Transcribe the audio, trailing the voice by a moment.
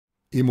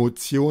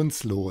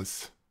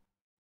emotionslos,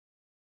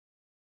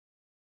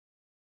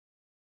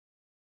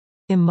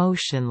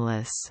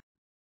 emotionless,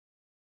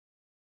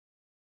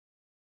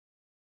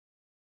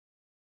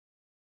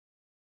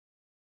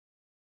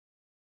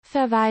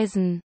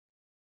 verweisen,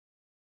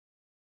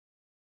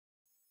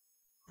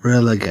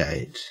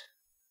 relegate,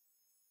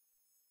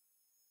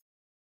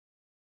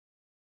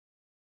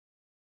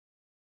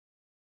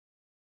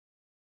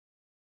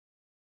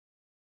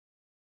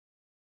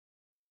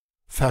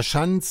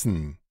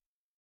 verschanzen,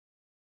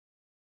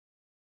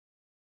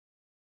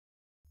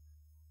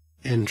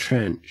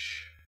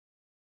 entrench,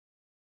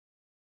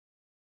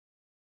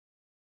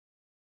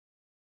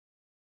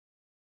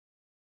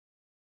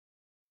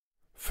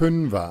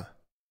 Fünfer,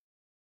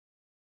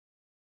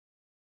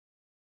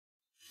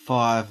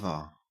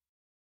 fiver,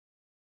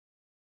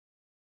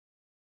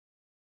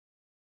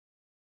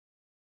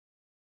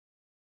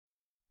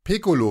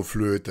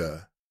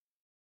 Piccoloflöte,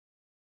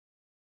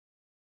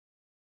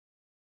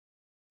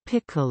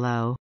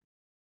 piccolo,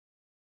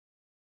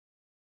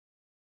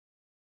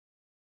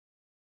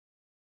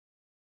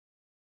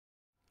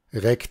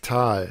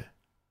 rektal,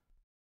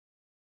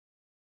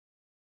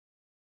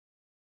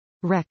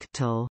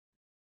 rectal,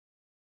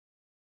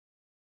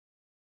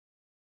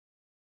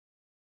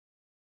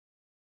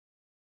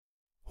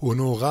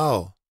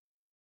 Honorar,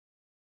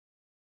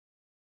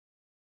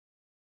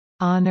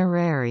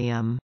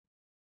 honorarium,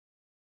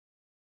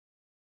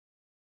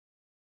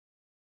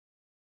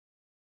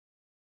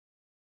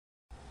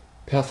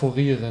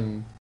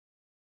 perforieren,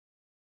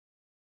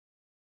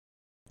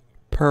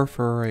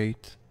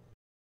 perforate,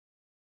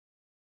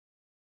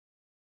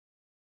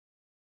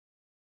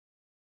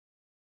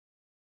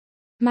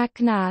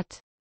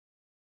 Magnat,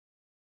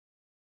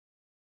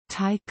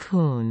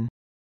 tycoon,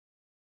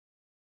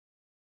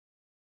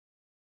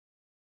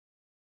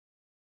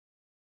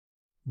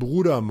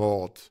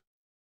 Brudermord,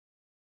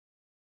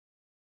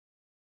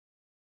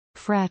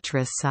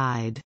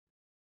 fratricide,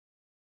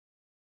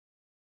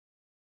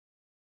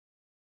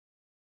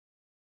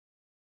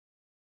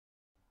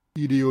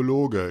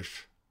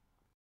 ideologisch,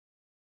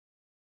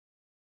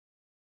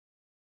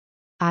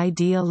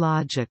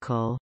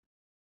 ideological,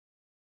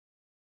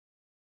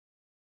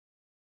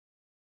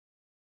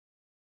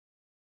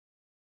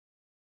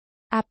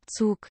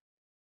 Abzug,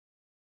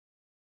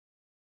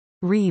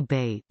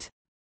 rebate,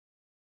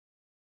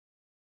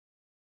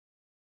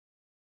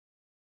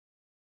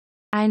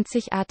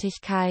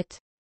 Einzigartigkeit,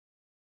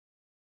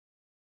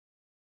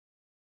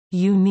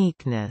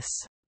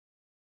 uniqueness,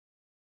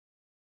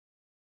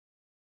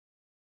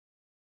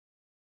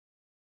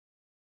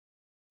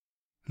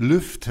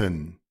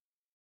 lüften,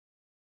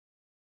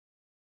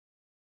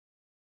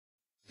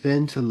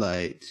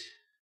 ventilate,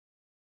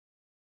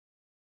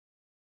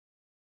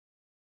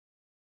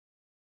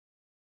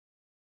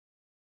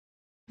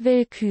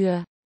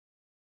 Willkür,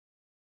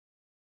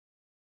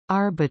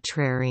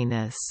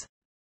 arbitrariness,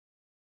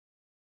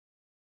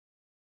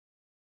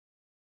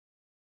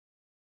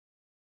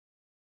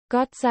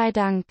 Gott sei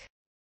Dank,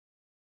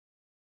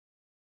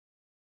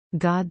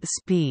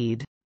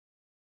 Godspeed,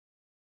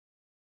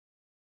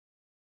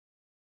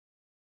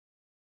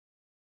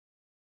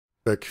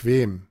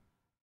 bequem,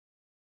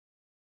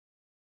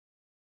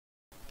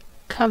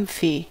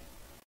 comfy,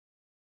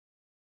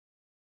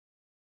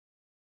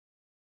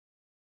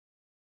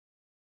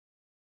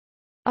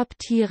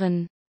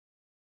 optieren,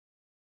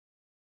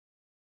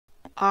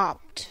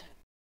 opt,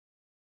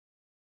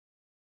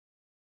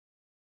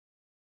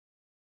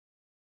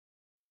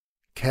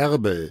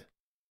 Kerbel,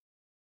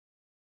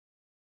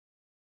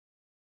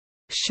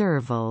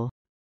 chervil,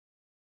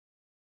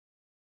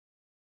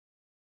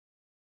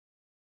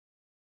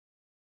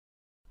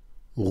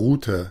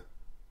 Route,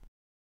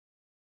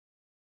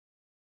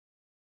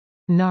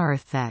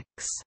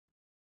 narthex,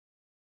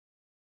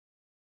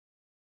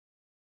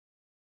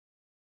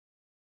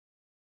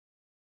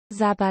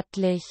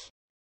 sabbatlich,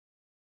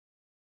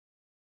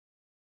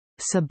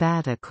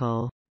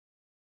 sabbatical,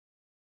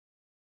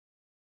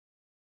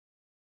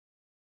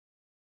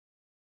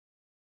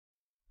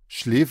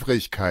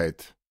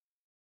 Schläfrigkeit,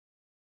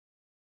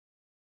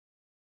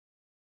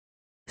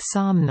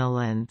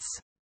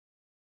 somnolence,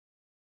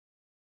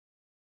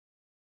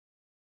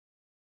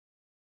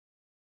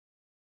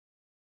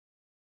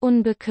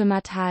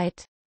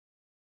 Unbekümmertheit,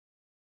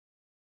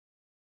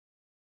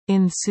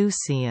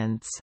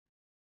 insouciance,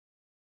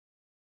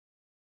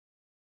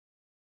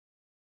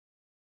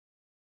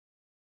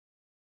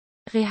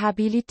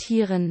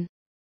 rehabilitieren,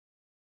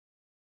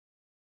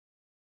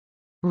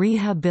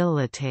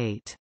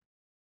 rehabilitate,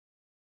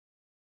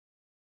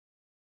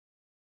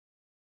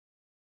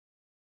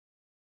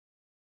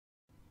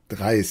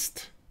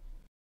 dreist,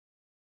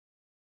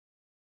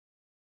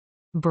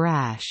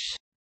 brash,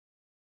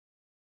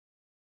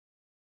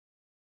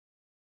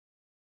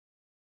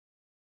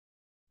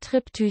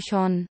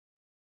 Triptychon,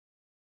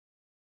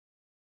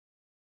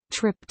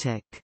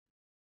 triptych,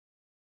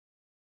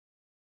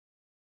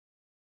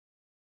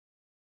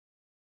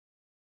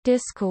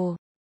 Disco,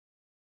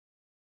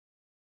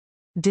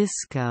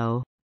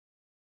 disco,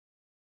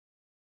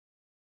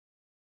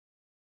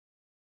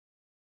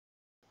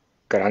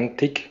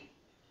 grantig,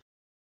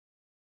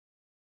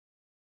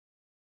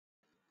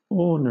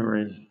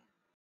 ornery,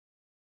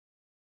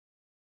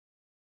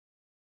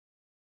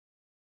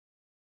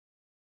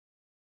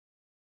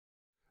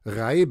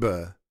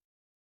 Reibe,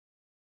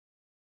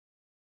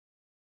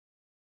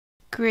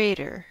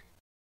 greater,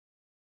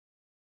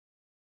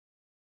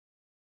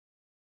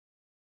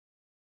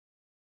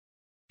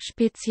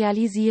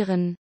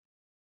 spezialisieren,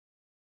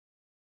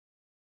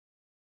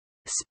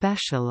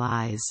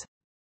 specialize,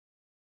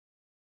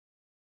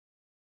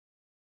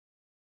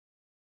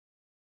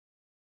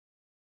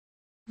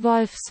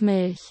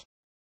 Wolfsmilch,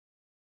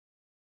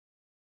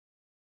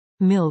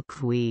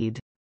 milkweed,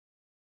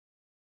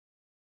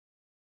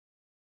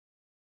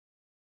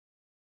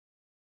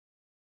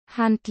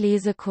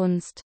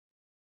 Handlesekunst,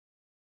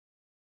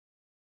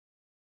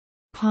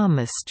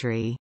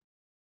 palmistry,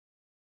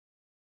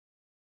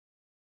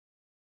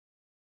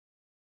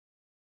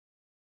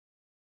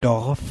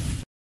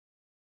 Dorf,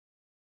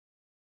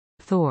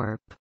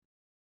 Thorpe,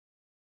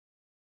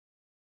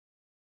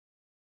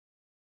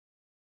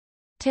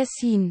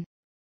 Tessin,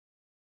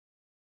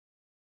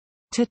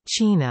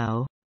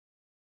 Ticino,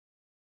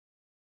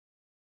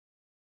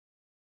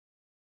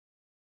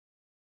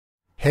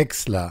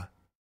 Häcksler,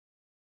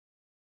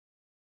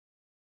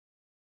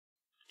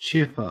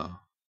 chipper,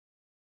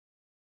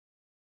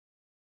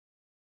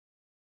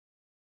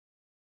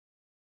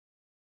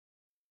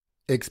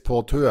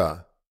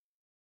 Exporteur,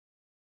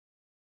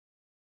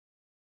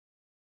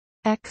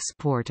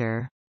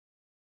 exporter,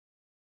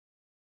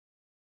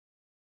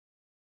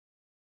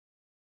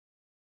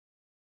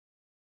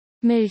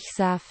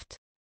 Milchsaft,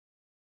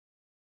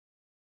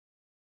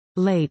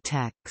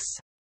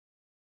 latex,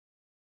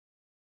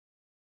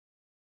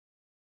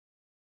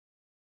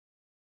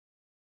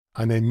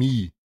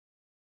 Anämie,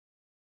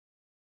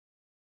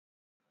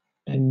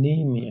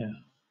 anemia,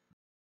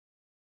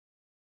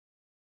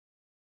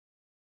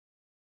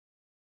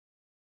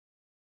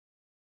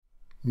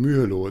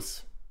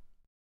 mühelos,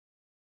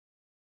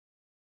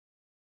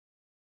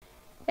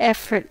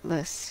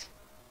 effortless,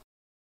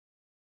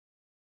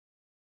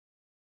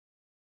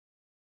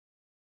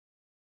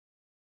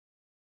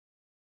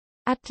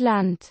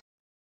 Atlant,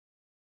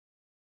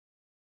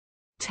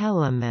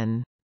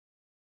 Telemann,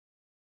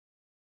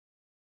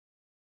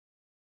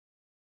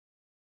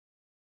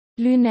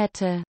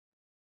 Lünette,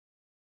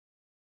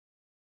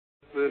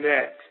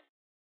 brunette,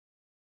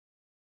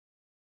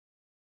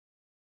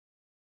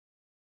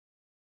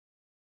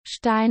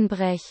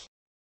 Steinbrech,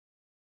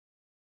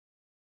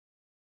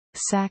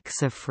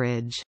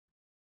 saxifrage,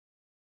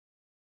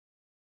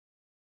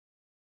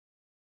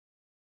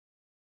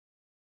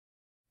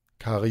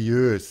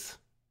 kariös,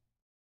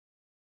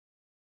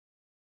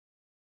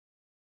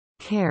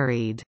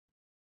 carried,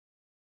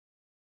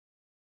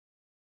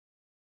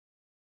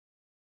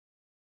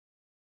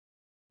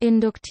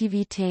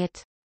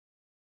 Induktivität,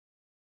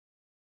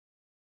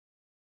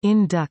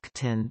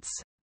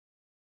 inductance,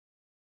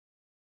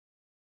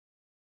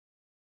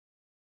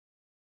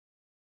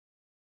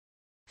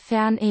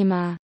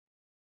 Fernema,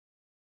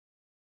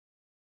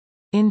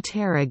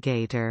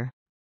 interrogator,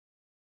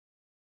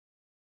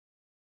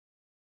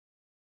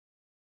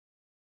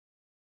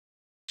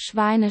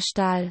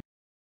 Schweinestall,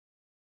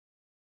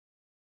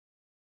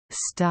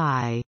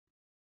 sty,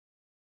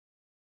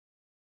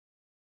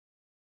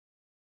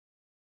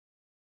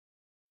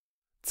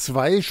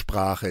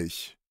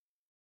 zweisprachig,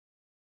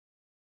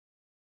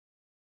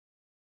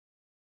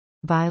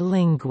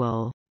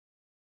 bilingual,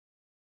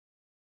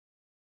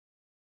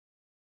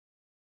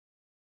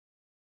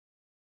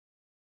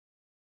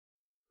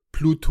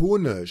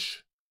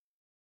 plutonisch,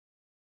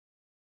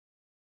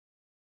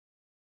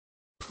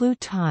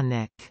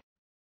 plutonic,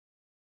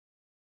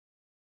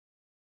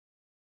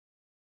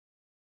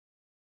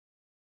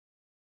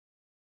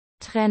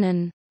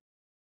 trennen,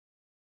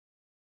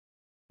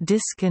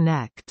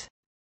 disconnect,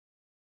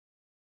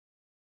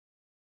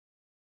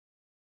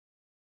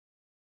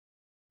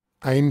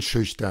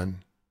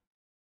 einschüchtern,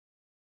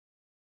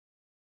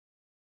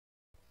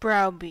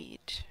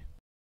 browbeat,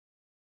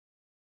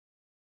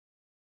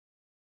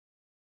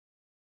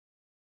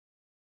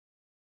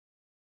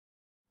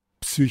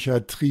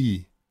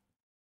 Psychiatrie,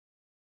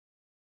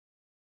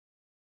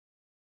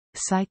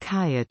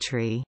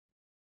 psychiatry,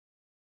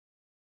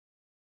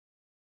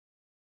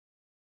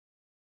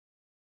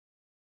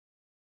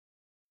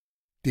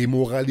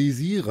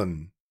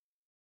 demoralisieren,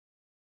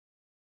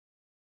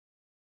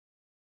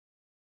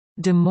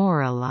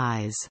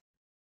 demoralize,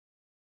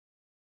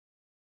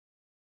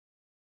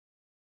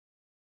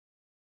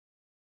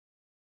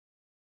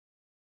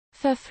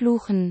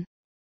 verfluchen,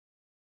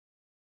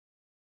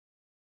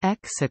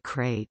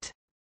 execrate,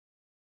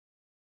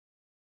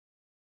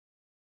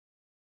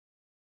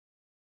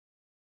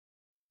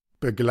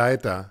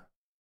 Begleiter,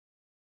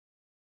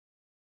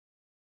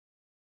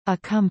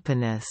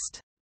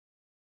 accompanist,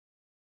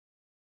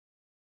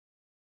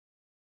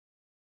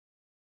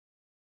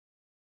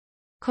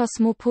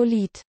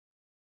 Kosmopolit,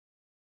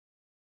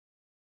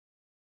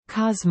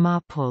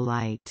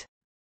 cosmopolite,